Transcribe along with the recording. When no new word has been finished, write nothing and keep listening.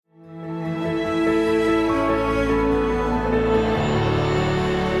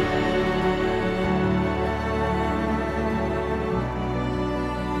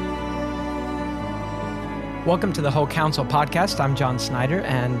Welcome to the Whole Counsel podcast. I'm John Snyder,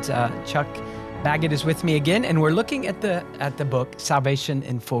 and Chuck Baggett is with me again, and we're looking at the book Salvation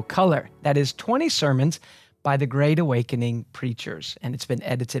in Full Color. That is 20 sermons by the Great Awakening preachers, and it's been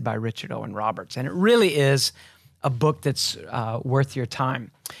edited by Richard Owen Roberts, and it really is a book that's worth your time.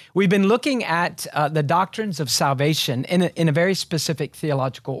 We've been looking at the doctrines of salvation in a very specific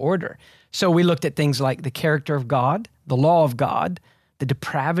theological order. So we looked at things like the character of God, the law of God, the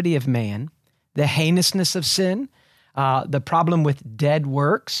depravity of man, the heinousness of sin, the problem with dead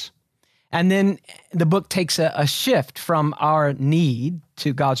works. And then the book takes a shift from our need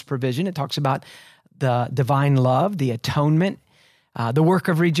to God's provision. It talks about the divine love, the atonement, the work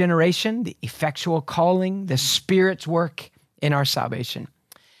of regeneration, the effectual calling, the Spirit's work in our salvation.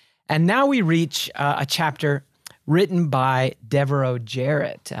 And now we reach a chapter written by Devereux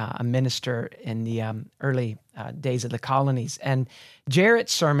Jarratt, a minister in the early days of the colonies. And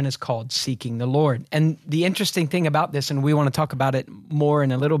Jarratt's sermon is called Seeking the Lord. And the interesting thing about this, and we want to talk about it more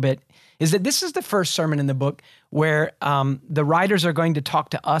in a little bit, is that this is the first sermon in the book where the writers are going to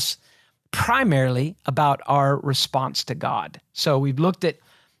talk to us primarily about our response to God. So we've looked at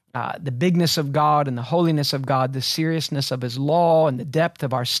the bigness of God and the holiness of God, the seriousness of his law and the depth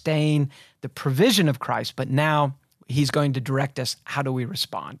of our stain, the provision of Christ, but now he's going to direct us. How do we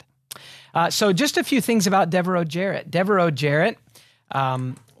respond? So just a few things about Devereux Jarratt. Devereux Jarratt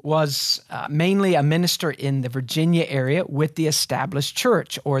was mainly a minister in the Virginia area with the established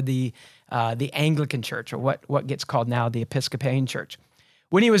church, or the Anglican church, or what gets called now the Episcopalian church.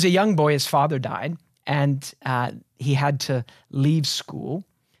 When he was a young boy, his father died, and he had to leave school.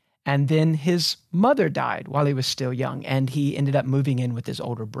 And then his mother died while he was still young, and he ended up moving in with his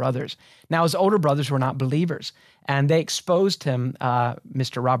older brothers. Now, his older brothers were not believers, and they exposed him,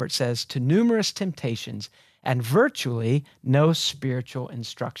 Mr. Roberts says, to numerous temptations and virtually no spiritual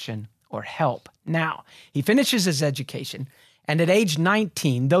instruction or help. Now, he finishes his education, and at age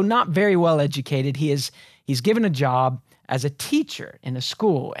 19, though not very well educated, he's given a job as a teacher in a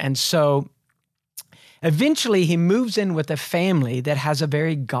school. And so eventually, he moves in with a family that has a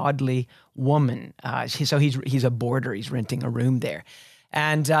very godly woman. So he's a boarder. He's renting a room there.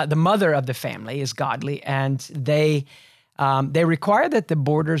 And the mother of the family is godly, and they require that the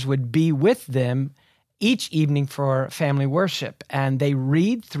boarders would be with them each evening for family worship. And they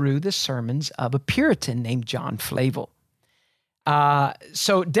read through the sermons of a Puritan named John Flavel.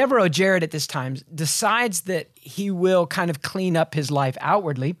 So Devereux Jarratt at this time decides that he will kind of clean up his life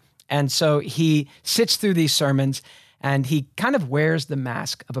outwardly. And so he sits through these sermons and he kind of wears the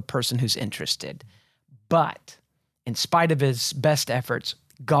mask of a person who's interested. But in spite of his best efforts,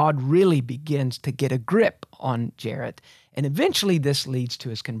 God really begins to get a grip on Jarratt. And eventually this leads to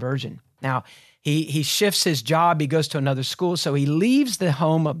his conversion. Now, he shifts his job. He goes to another school. So he leaves the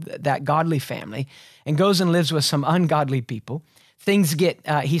home of that godly family and goes and lives with some ungodly people.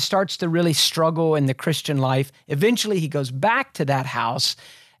 He starts to really struggle in the Christian life. Eventually he goes back to that house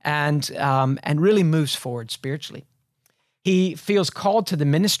and really moves forward spiritually. He feels called to the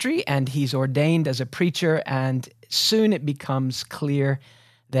ministry, and he's ordained as a preacher, and soon it becomes clear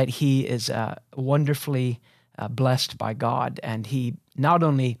that he is wonderfully blessed by God, and he not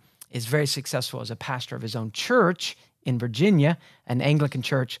only is very successful as a pastor of his own church in Virginia, an Anglican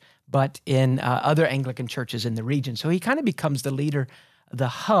church, but in other Anglican churches in the region. So he kind of becomes the leader, the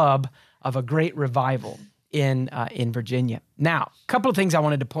hub of a great revival in Virginia. Now, a couple of things I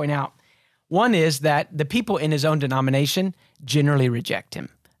wanted to point out. One is that the people in his own denomination generally reject him.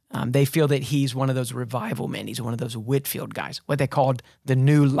 They feel that he's one of those revival men. He's one of those Whitefield guys, what they called the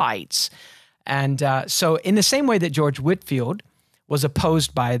New Lights. And so in the same way that George Whitefield was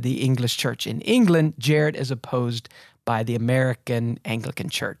opposed by the English church in England, Jarratt is opposed by the American Anglican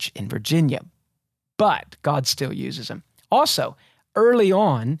Church in Virginia. But God still uses him. Also, early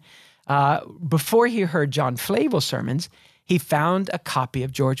on, before he heard John Flavel's sermons, he found a copy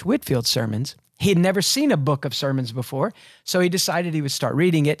of George Whitefield's sermons. He had never seen a book of sermons before, so he decided he would start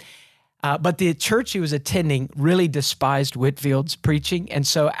reading it. But the church he was attending really despised Whitefield's preaching, and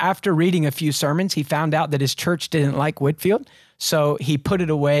so after reading a few sermons, he found out that his church didn't like Whitefield, so he put it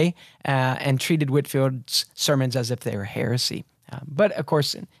away and treated Whitefield's sermons as if they were heresy. But of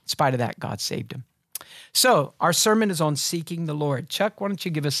course, in spite of that, God saved him. So our sermon is on seeking the Lord. Chuck, why don't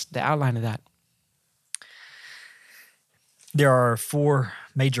you give us the outline of that? There are 4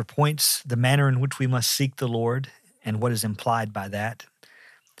 major points: the manner in which we must seek the Lord and what is implied by that,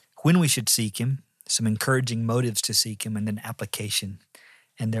 when we should seek him, some encouraging motives to seek him, and then application.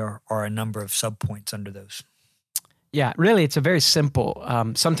 And there are a number of subpoints under those. Yeah, really, it's a very simple.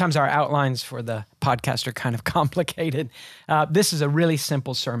 Sometimes our outlines for the podcast are kind of complicated. This is a really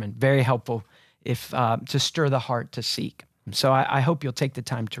simple sermon, very helpful to stir the heart to seek. So I hope you'll take the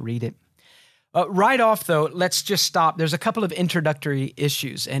time to read it. Right off, though, let's just stop. There's a couple of introductory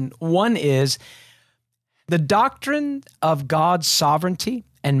issues, and one is the doctrine of God's sovereignty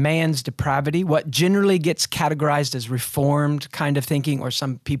and man's depravity, what generally gets categorized as Reformed kind of thinking, or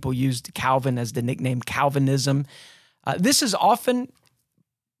some people used Calvin as the nickname Calvinism. This is often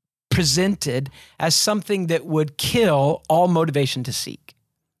presented as something that would kill all motivation to seek.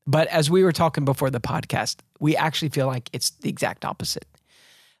 But as we were talking before the podcast, we actually feel like it's the exact opposite.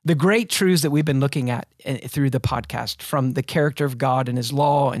 The great truths that we've been looking at through the podcast, from the character of God and his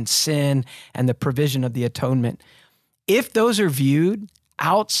law and sin and the provision of the atonement, if those are viewed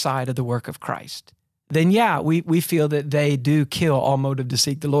outside of the work of Christ, then yeah, we feel that they do kill all motive to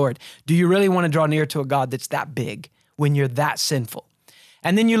seek the Lord. Do you really want to draw near to a God that's that big when you're that sinful?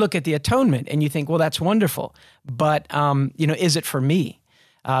 And then you look at the atonement and you think, well, that's wonderful, but is it for me?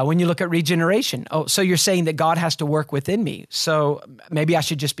 When you look at regeneration, so you're saying that God has to work within me, so maybe I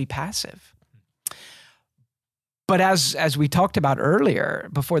should just be passive. But as we talked about earlier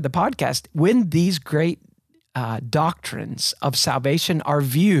before the podcast, when these great doctrines of salvation are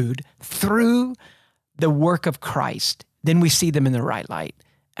viewed through the work of Christ, then we see them in the right light,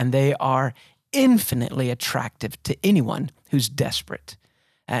 and they are infinitely attractive to anyone who's desperate,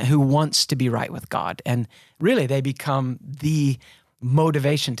 who wants to be right with God. And really, they become the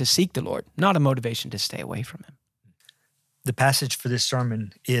motivation to seek the Lord, not a motivation to stay away from him. The passage for this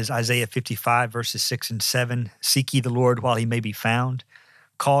sermon is Isaiah 55, verses 6 and 7. Seek ye the Lord while he may be found.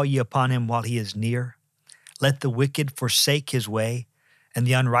 Call ye upon him while he is near. Let the wicked forsake his way, and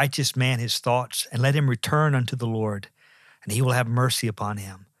the unrighteous man his thoughts, and let him return unto the Lord, and he will have mercy upon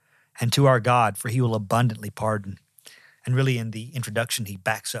him, and to our God, for he will abundantly pardon. And really in the introduction, he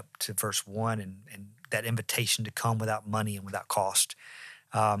backs up to verse 1 and that invitation to come without money and without cost.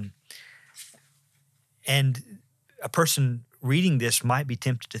 And a person reading this might be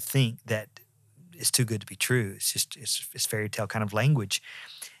tempted to think that it's too good to be true. It's fairy tale kind of language,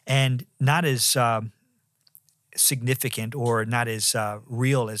 and not as significant or not as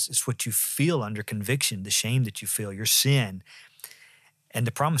real as what you feel under conviction, the shame that you feel, your sin. And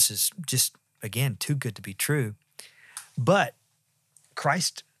the promise is just, again, too good to be true. But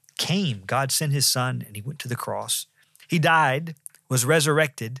Christ came. God sent his son, and he went to the cross. He died, was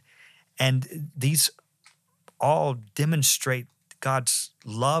resurrected, and these all demonstrate God's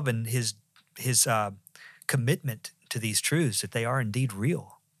love and his commitment to these truths, that they are indeed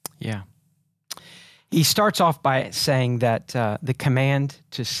real. Yeah. He starts off by saying that the command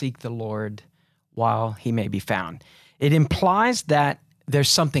to seek the Lord while he may be found. It implies that there's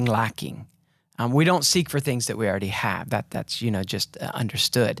something lacking. We don't seek for things that we already have. That's just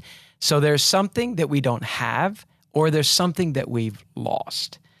understood. So there's something that we don't have, or there's something that we've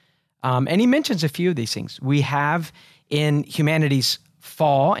lost. And he mentions a few of these things. We have, in humanity's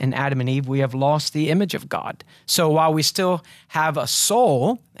fall in Adam and Eve, we have lost the image of God. So while we still have a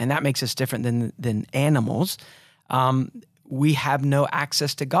soul, and that makes us different than animals, we have no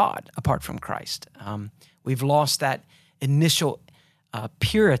access to God apart from Christ. We've lost that initial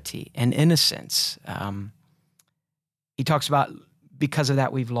purity and innocence. He talks about, because of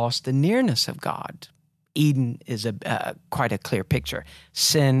that, we've lost the nearness of God. Eden is quite a clear picture.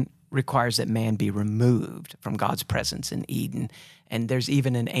 Sin requires that man be removed from God's presence in Eden. And there's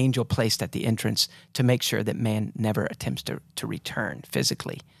even an angel placed at the entrance to make sure that man never attempts to return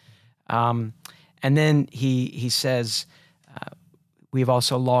physically. And then he says, we've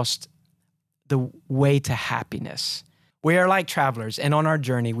also lost the way to happiness. We are like travelers, and on our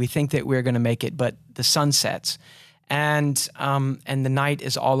journey, we think that we're going to make it, but the sun sets, and the night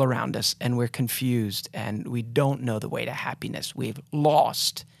is all around us, and we're confused, and we don't know the way to happiness. We've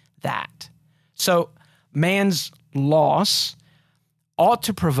lost that. So man's loss ought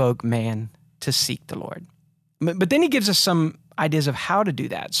to provoke man to seek the Lord. But then he gives us some ideas of how to do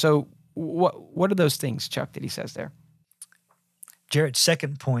that. So what are those things, Chuck, that he says there? Jarratt's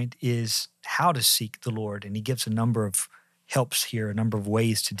second point is how to seek the Lord, and he gives a number of helps here, a number of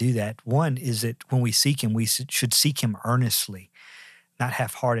ways to do that. One is that when we seek him, we should seek him earnestly, not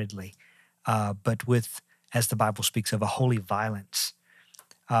half-heartedly, but with, as the Bible speaks of, a holy violence.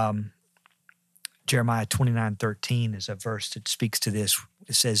 Jeremiah 29:13 is a verse that speaks to this.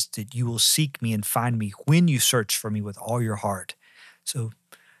 It says that you will seek me and find me when you search for me with all your heart. So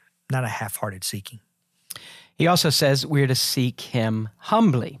not a half-hearted seeking. He also says we're to seek him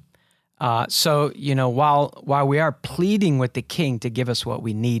humbly. So, while we are pleading with the king to give us what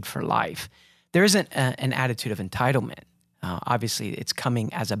we need for life, there isn't an attitude of entitlement. Obviously, it's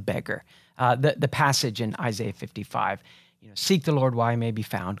coming as a beggar. The passage in Isaiah 55, Seek the Lord while he may be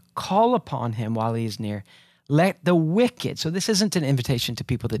found. Call upon him while he is near. Let the wicked, so this isn't an invitation to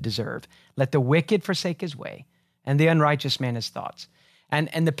people that deserve, let the wicked forsake his way and the unrighteous man his thoughts.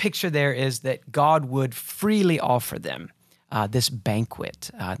 And the picture there is that God would freely offer them this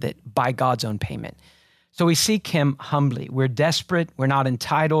banquet that by God's own payment. So we seek him humbly. We're desperate. We're not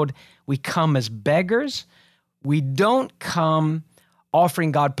entitled. We come as beggars. We don't come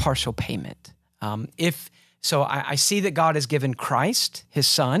offering God partial payment. I see that God has given Christ, his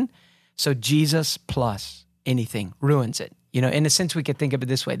son, so Jesus plus anything ruins it. In a sense, we could think of it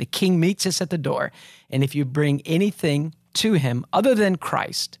this way. The king meets us at the door, and if you bring anything to him other than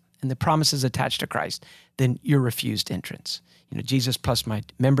Christ and the promises attached to Christ, then you're refused entrance. Jesus plus my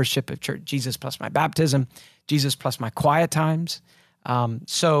membership of church, Jesus plus my baptism, Jesus plus my quiet times. That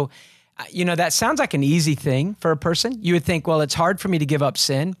sounds like an easy thing for a person. You would think, well, it's hard for me to give up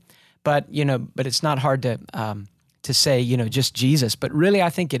sin, but it's not hard to say, just Jesus. But really, I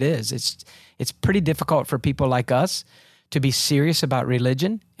think it is. It's pretty difficult for people like us to be serious about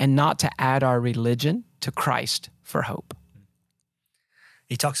religion and not to add our religion to Christ for hope.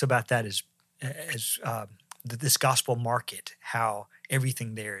 He talks about that as this gospel market, how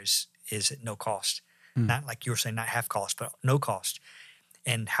everything there is at no cost. Not like you were saying, not half cost, but no cost.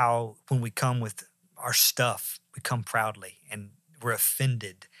 And how when we come with our stuff, we come proudly and we're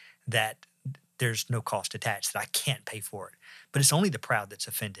offended that there's no cost attached, that I can't pay for it. But it's only the proud that's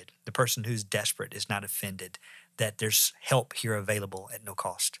offended. The person who's desperate is not offended that there's help here available at no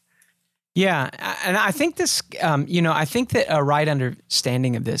cost. Yeah, and I think this, I think that a right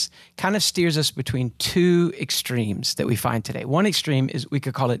understanding of this kind of steers us between two extremes that we find today. One extreme is, we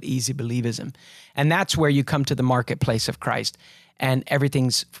could call it easy believism, and that's where you come to the marketplace of Christ, and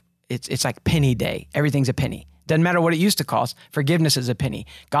it's like penny day. Everything's a penny. Doesn't matter what it used to cost. Forgiveness is a penny.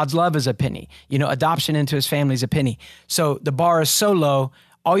 God's love is a penny. Adoption into his family is a penny. So the bar is so low,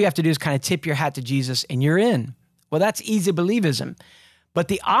 all you have to do is kind of tip your hat to Jesus and you're in. Well, that's easy believism. But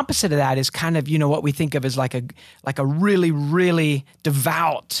the opposite of that is kind of, what we think of as like a really, really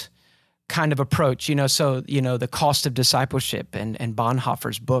devout kind of approach, the cost of discipleship and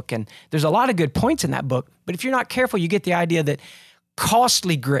Bonhoeffer's book. And there's a lot of good points in that book. But if you're not careful, you get the idea that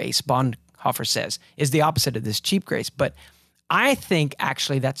costly grace, Bonhoeffer says, is the opposite of this cheap grace. But I think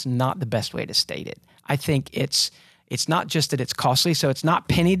actually that's not the best way to state it. I think it's not just that it's costly. So it's not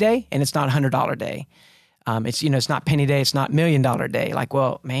penny day and it's not $100 day. It's not penny day. It's not $1 million day. Like,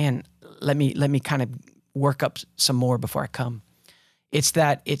 well, man, let me kind of work up some more before I come. It's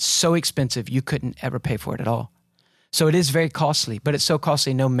that it's so expensive you couldn't ever pay for it at all. So it is very costly, but it's so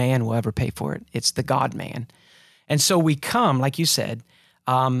costly no man will ever pay for it. It's the God man. And so we come, like you said,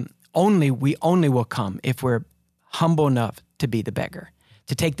 we only will come if we're humble enough to be the beggar,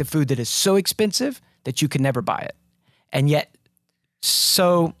 to take the food that is so expensive that you can never buy it. And yet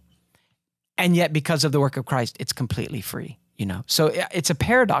because of the work of Christ, it's completely free, So it's a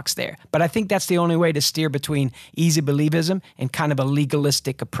paradox there. But I think that's the only way to steer between easy believism and kind of a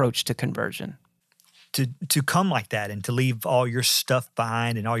legalistic approach to conversion. To come like that and to leave all your stuff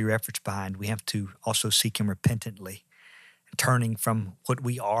behind and all your efforts behind, we have to also seek him repentantly, turning from what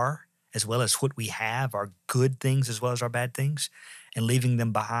we are as well as what we have, our good things as well as our bad things, and leaving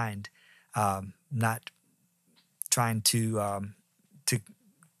them behind, not trying to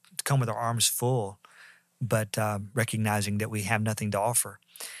come with our arms full, but recognizing that we have nothing to offer.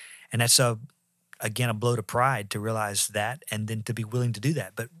 And that's, again, a blow to pride to realize that and then to be willing to do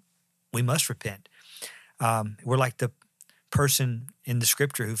that. But we must repent. We're like the person in the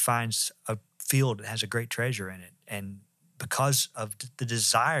scripture who finds a field that has a great treasure in it. And because of the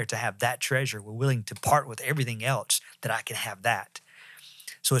desire to have that treasure, we're willing to part with everything else that I can have that.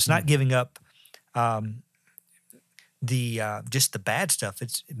 So it's not giving up just the bad stuff.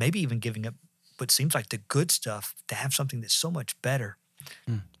 It's maybe even giving up what seems like the good stuff to have something that's so much better.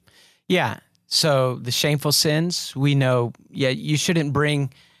 Yeah. So the shameful sins, we know, you shouldn't bring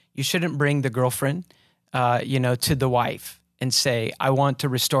the girlfriend, to the wife and say, I want to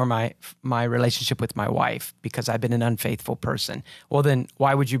restore my relationship with my wife because I've been an unfaithful person. Well, then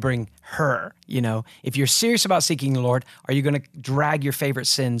why would you bring her? If you're serious about seeking the Lord, are you going to drag your favorite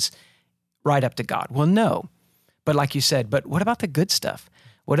sins right up to God? Well, no. But like you said, but what about the good stuff?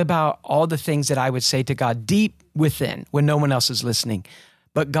 What about all the things that I would say to God deep within when no one else is listening?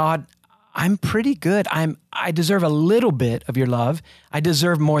 But God, I'm pretty good. I deserve a little bit of your love. I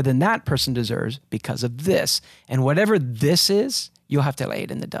deserve more than that person deserves because of this. And whatever this is, you'll have to lay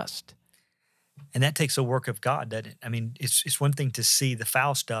it in the dust. And that takes a work of God, doesn't it? I mean, it's one thing to see the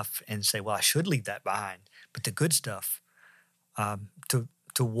foul stuff and say, well, I should leave that behind. But the good stuff, to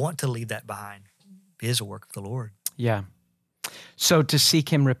want to leave that behind is a work of the Lord. Yeah. So to seek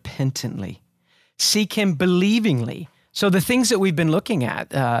him repentantly, seek him believingly. So the things that we've been looking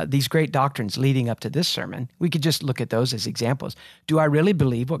at, these great doctrines leading up to this sermon, we could just look at those as examples. Do I really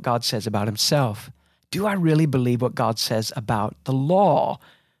believe what God says about himself? Do I really believe what God says about the law?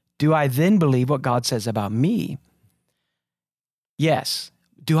 Do I then believe what God says about me? Yes.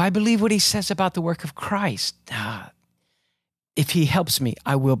 Do I believe what he says about the work of Christ? If he helps me,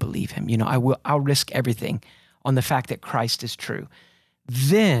 I will believe him. I'll risk everything on the fact that Christ is true.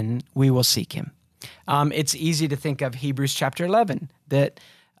 Then we will seek him. It's easy to think of Hebrews chapter 11, that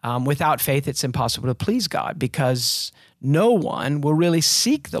without faith, it's impossible to please God, because no one will really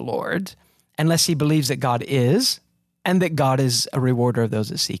seek the Lord unless he believes that God is, and that God is a rewarder of those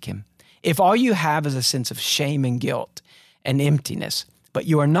that seek him. If all you have is a sense of shame and guilt and emptiness, but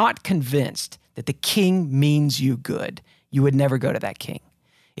you are not convinced that the king means you good, you would never go to that king.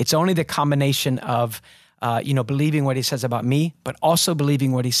 It's only the combination of believing what he says about me, but also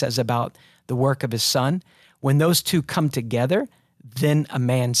believing what he says about the work of his son. When those two come together, then a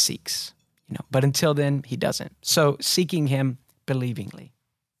man seeks. But until then, he doesn't. So seeking him believingly.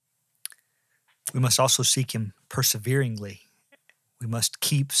 We must also seek him perseveringly. We must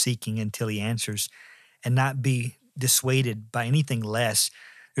keep seeking until he answers and not be dissuaded by anything less.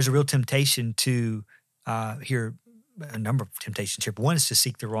 There's a real temptation to hear a number of temptations here, but one is to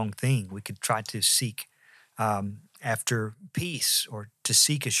seek the wrong thing. We could try to seek after peace, or to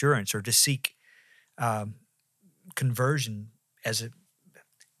seek assurance, or to seek conversion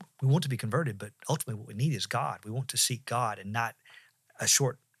we want to be converted, but ultimately what we need is God. We want to seek God and not a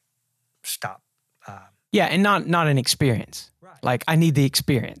short stop. And not an experience. Right. Like, I need the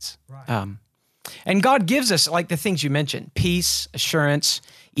experience. Right. And God gives us, like the things you mentioned, peace, assurance,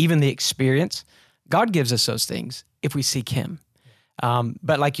 even the experience. God gives us those things if we seek him.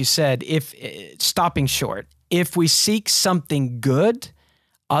 But like you said, if stopping short, if we seek something good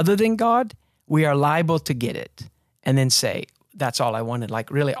other than God, we are liable to get it and then say, that's all I wanted. Like,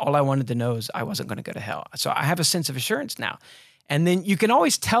 really, all I wanted to know is I wasn't going to go to hell. So I have a sense of assurance now. And then you can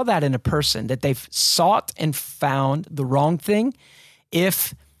always tell that in a person, that they've sought and found the wrong thing,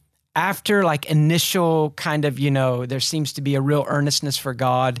 if after like initial kind of, there seems to be a real earnestness for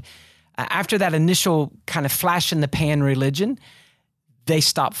God, after that initial kind of flash in the pan religion, they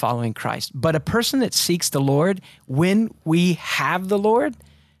stop following Christ. But a person that seeks the Lord, when we have the Lord,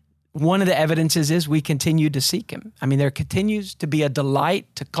 one of the evidences is we continue to seek him. I mean, there continues to be a delight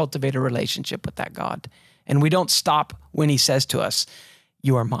to cultivate a relationship with that God. And we don't stop when he says to us,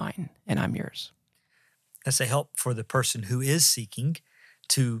 you are mine and I'm yours. That's a help for the person who is seeking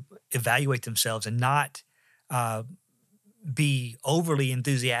to evaluate themselves and not be overly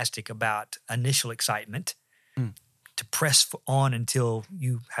enthusiastic about initial excitement, to press on until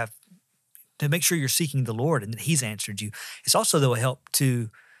you have, to make sure you're seeking the Lord and that he's answered you. It's also, though, a help to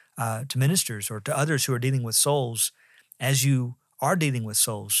ministers or to others who are dealing with souls. As you are dealing with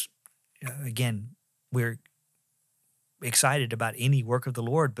souls, again, we're excited about any work of the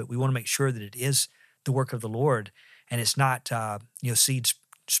Lord, but we want to make sure that it is the work of the Lord, and it's not seeds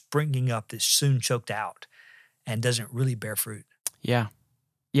springing up that's soon choked out and doesn't really bear fruit. Yeah,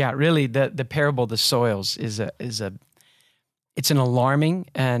 really, the parable of the soils is it's an alarming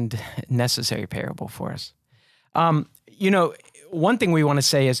and necessary parable for us. One thing we want to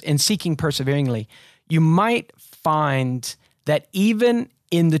say is, in seeking perseveringly, you might find that even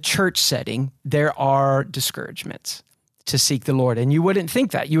in the church setting, there are discouragements to seek the Lord. And you wouldn't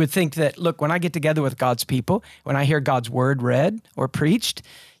think that. You would think that, look, when I get together with God's people, when I hear God's word read or preached,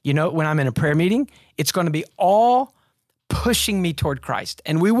 when I'm in a prayer meeting, it's going to be all pushing me toward Christ.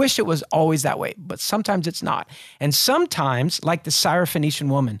 And we wish it was always that way, but sometimes it's not. And sometimes, like the Syrophoenician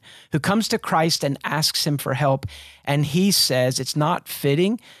woman who comes to Christ and asks him for help, and he says it's not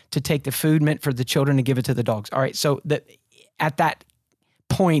fitting to take the food meant for the children and give it to the dogs. All right, so at that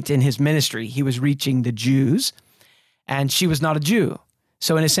point in his ministry, he was reaching the Jews, and she was not a Jew.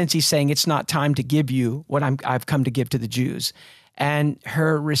 So in a sense, he's saying it's not time to give you what I've come to give to the Jews. And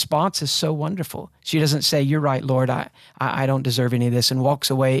her response is so wonderful. She doesn't say, you're right, Lord, I don't deserve any of this, and walks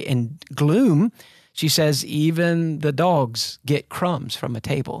away in gloom. She says, even the dogs get crumbs from a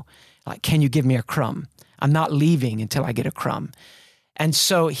table. Like, can you give me a crumb? I'm not leaving until I get a crumb. And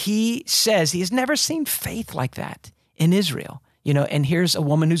so he says he has never seen faith like that in Israel. And here's a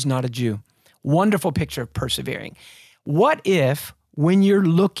woman who's not a Jew. Wonderful picture of persevering. What if, when you're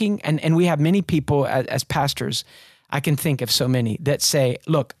looking, and we have many people as pastors, I can think of so many that say,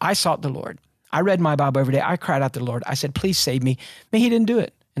 look, I sought the Lord. I read my Bible every day. I cried out to the Lord. I said, please save me. But he didn't do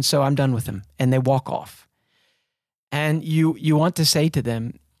it. And so I'm done with him. And they walk off. And you want to say to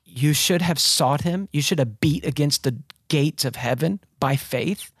them, you should have sought him. You should have beat against the gates of heaven by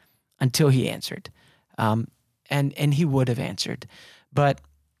faith until he answered. And he would have answered. But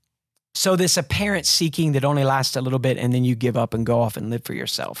so this apparent seeking that only lasts a little bit and then you give up and go off and live for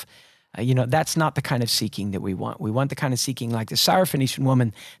yourself, that's not the kind of seeking that we want. We want the kind of seeking like the Syrophoenician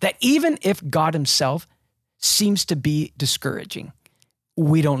woman, that even if God himself seems to be discouraging,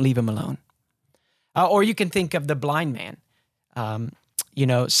 we don't leave him alone. Or you can think of the blind man,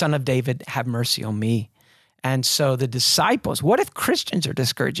 Son of David, have mercy on me. And so the disciples, what if Christians are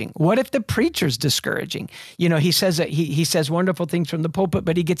discouraging? What if the preacher's discouraging? He says that he says wonderful things from the pulpit,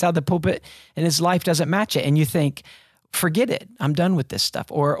 but he gets out of the pulpit and his life doesn't match it. And you think, forget it, I'm done with this stuff.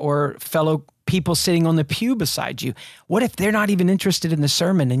 Or fellow people sitting on the pew beside you. What if they're not even interested in the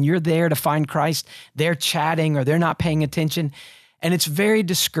sermon and you're there to find Christ? They're chatting or they're not paying attention. And it's very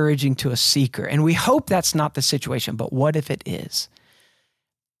discouraging to a seeker. And we hope that's not the situation, but what if it is?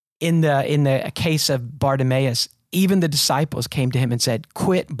 In the case of Bartimaeus, even the disciples came to him and said,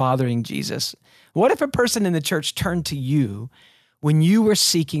 quit bothering Jesus. What if a person in the church turned to you when you were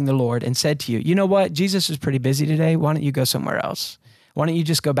seeking the Lord and said to you, you know what, Jesus is pretty busy today. Why don't you go somewhere else? Why don't you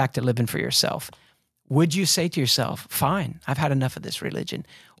just go back to living for yourself? Would you say to yourself, fine, I've had enough of this religion?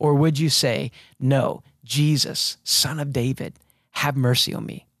 Or would you say, no, Jesus, Son of David, have mercy on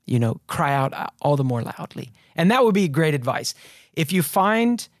me? Cry out all the more loudly. And that would be great advice. If you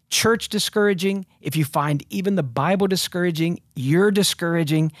find church discouraging, if you find even the Bible discouraging, you're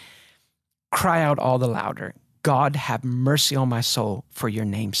discouraging, cry out all the louder. God, have mercy on my soul for your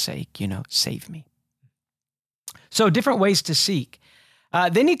name's sake, save me. So different ways to seek.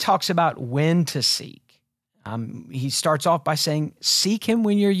 Then he talks about when to seek. He starts off by saying, seek him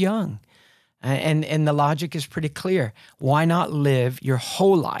when you're young. And the logic is pretty clear. Why not live your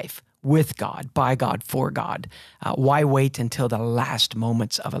whole life with God, by God, for God? Why wait until the last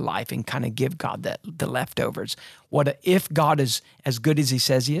moments of a life and kind of give God the leftovers? What if God is as good as he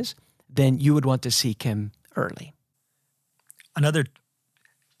says he is, then you would want to seek him early. Another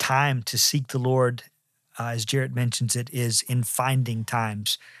time to seek the Lord, as Jarratt mentions it, is in finding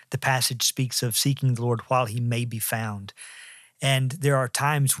times. The passage speaks of seeking the Lord while he may be found. And there are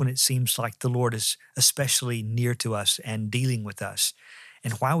times when it seems like the Lord is especially near to us and dealing with us.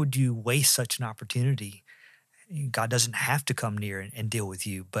 And why would you waste such an opportunity? God doesn't have to come near and deal with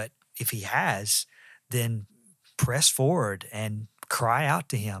you, but if he has, then press forward and cry out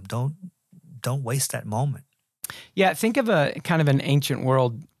to him. Don't waste that moment. Yeah, think of a kind of an ancient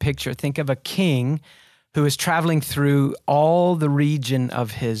world picture. Think of a king who is traveling through all the region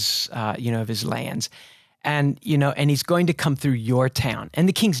of his, of his lands. And he's going to come through your town. And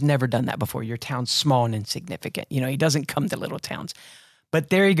the king's never done that before. Your town's small and insignificant. He doesn't come to little towns. But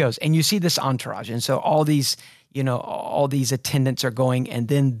there he goes. And you see this entourage. And so all these attendants are going, and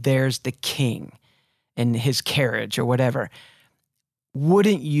then there's the king in his carriage or whatever.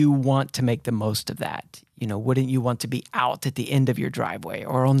 Wouldn't you want to make the most of that? Wouldn't you want to be out at the end of your driveway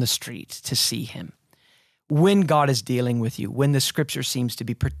or on the street to see him? When God is dealing with you, when the scripture seems to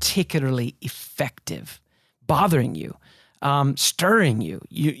be particularly effective, bothering you, stirring you,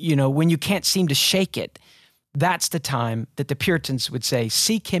 when you can't seem to shake it, that's the time that the Puritans would say,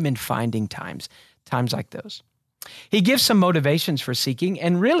 seek him in finding times like those. He gives some motivations for seeking,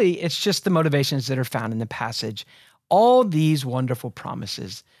 and really it's just the motivations that are found in the passage. All these wonderful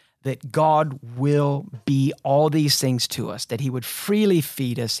promises that God will be all these things to us, that he would freely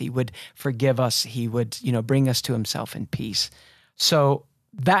feed us, he would forgive us, he would, bring us to himself in peace. So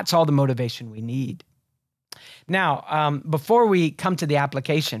that's all the motivation we need. Now, before we come to the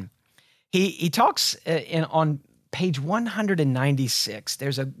application, he talks on page 196.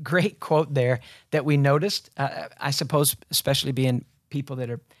 There's a great quote there that we noticed, I suppose, especially being people that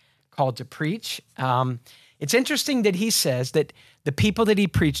are called to preach. It's interesting that he says that the people that he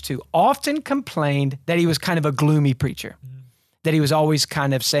preached to often complained that he was kind of a gloomy preacher, that he was always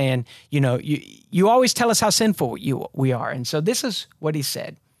kind of saying, you always tell us how sinful we are. And so this is what he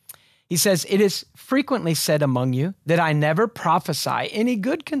said. He says, it is frequently said among you that I never prophesy any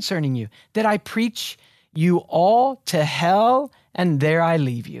good concerning you, that I preach you all to hell and there I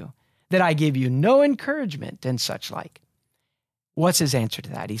leave you, that I give you no encouragement and such like. What's his answer to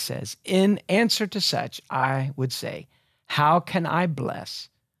that? He says, in answer to such, I would say, how can I bless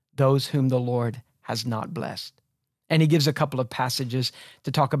those whom the Lord has not blessed? And he gives a couple of passages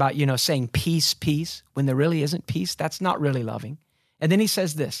to talk about, saying peace, peace, when there really isn't peace. That's not really loving. And then he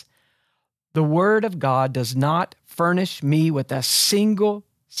says this, the word of God does not furnish me with a single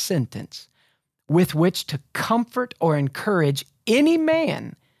sentence with which to comfort or encourage any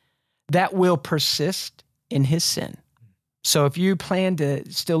man that will persist in his sin. So if you plan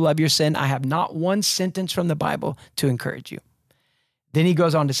to still love your sin, I have not one sentence from the Bible to encourage you. Then he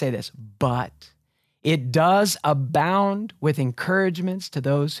goes on to say this, but it does abound with encouragements to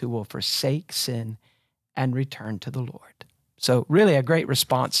those who will forsake sin and return to the Lord. So really a great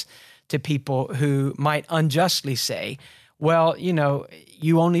response to people who might unjustly say, well,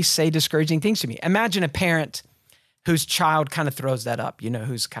 you only say discouraging things to me. Imagine a parent whose child kind of throws that up,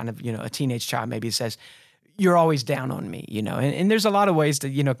 who's kind of, a teenage child maybe says, you're always down on me, and there's a lot of ways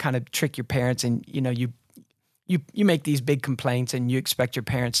to, kind of trick your parents, and, you make these big complaints and you expect your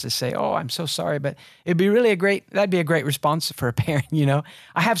parents to say, oh, I'm so sorry, but that'd be a great response for a parent,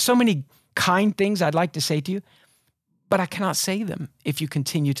 I have so many kind things I'd like to say to you, but I cannot say them if you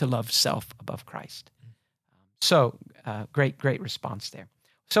continue to love self above Christ. So great response there.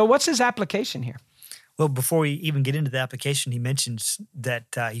 So what's his application here? Well, before we even get into the application, he mentions that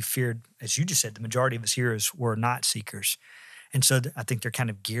he feared, as you just said, the majority of his hearers were not seekers. And so I think they're kind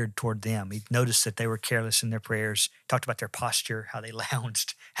of geared toward them. He noticed that they were careless in their prayers, talked about their posture, how they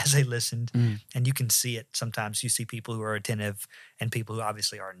lounged as they listened. And you can see it. Sometimes you see people who are attentive and people who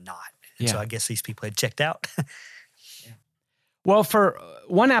obviously are not. And so I guess these people had checked out. Well, for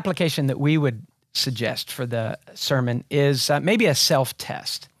one application that we would suggest for the sermon is maybe a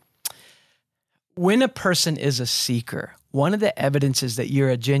self-test. When a person is a seeker, one of the evidences that you're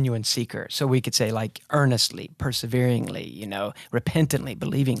a genuine seeker, so we could say like earnestly, perseveringly, repentantly,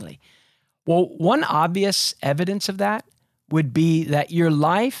 believingly. Well, one obvious evidence of that would be that your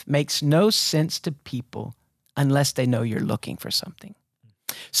life makes no sense to people unless they know you're looking for something.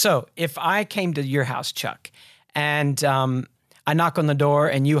 So if I came to your house, Chuck, and I knock on the door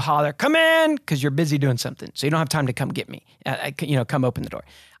and you holler, come in, because you're busy doing something. So you don't have time to come get me, come open the door.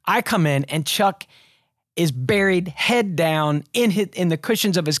 I come in and Chuck is buried head down in the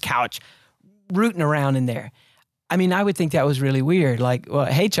cushions of his couch, rooting around in there. I mean, I would think that was really weird. Like, well,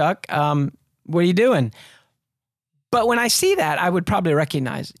 hey, Chuck, what are you doing? But when I see that, I would probably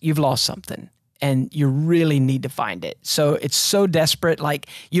recognize you've lost something and you really need to find it. So it's so desperate. Like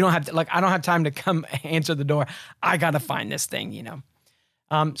I don't have time to come answer the door. I got to find this thing,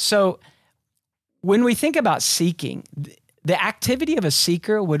 So when we think about seeking, the activity of a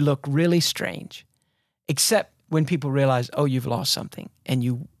seeker would look really strange, except when people realize, oh, you've lost something and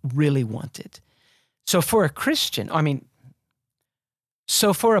you really want it. So for a Christian,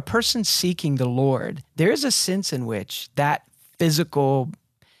 for a person seeking the Lord, there is a sense in which that physical,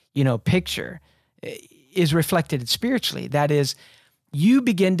 picture is reflected spiritually. That is, you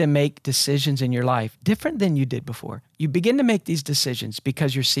begin to make decisions in your life different than you did before. You begin to make these decisions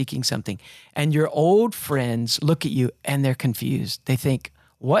because you're seeking something. And your old friends look at you and they're confused. They think,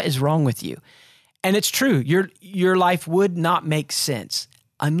 what is wrong with you? And it's true. Your life would not make sense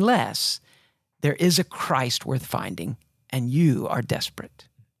unless there is a Christ worth finding and you are desperate.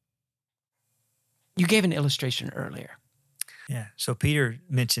 You gave an illustration earlier. Yeah. So Peter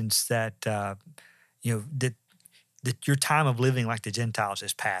mentions that, that your time of living like the Gentiles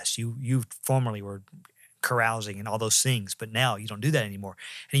is past. You formerly were carousing and all those things, but now you don't do that anymore.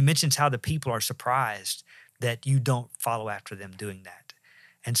 And he mentions how the people are surprised that you don't follow after them doing that.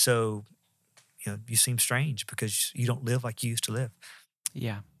 And so, you seem strange because you don't live like you used to live.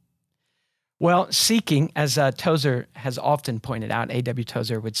 Yeah. Well, seeking, as Tozer has often pointed out, A.W.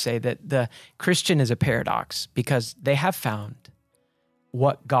 Tozer would say that the Christian is a paradox because they have found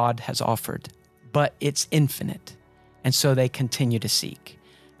what God has offered, but it's infinite. And so they continue to seek.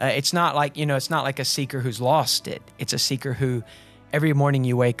 It's not like a seeker who's lost it. It's a seeker who every morning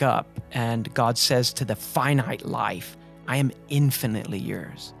you wake up and God says to the finite life, I am infinitely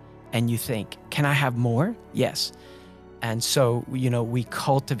yours. And you think, can I have more? Yes. And so, we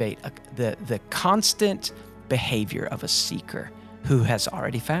cultivate the constant behavior of a seeker who has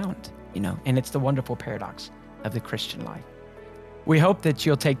already found, and it's the wonderful paradox of the Christian life. We hope that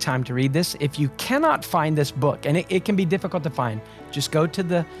you'll take time to read this. If you cannot find this book, and it can be difficult to find, just go to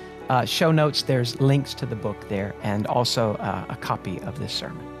the show notes. There's links to the book there and also a copy of this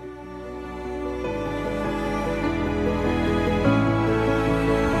sermon.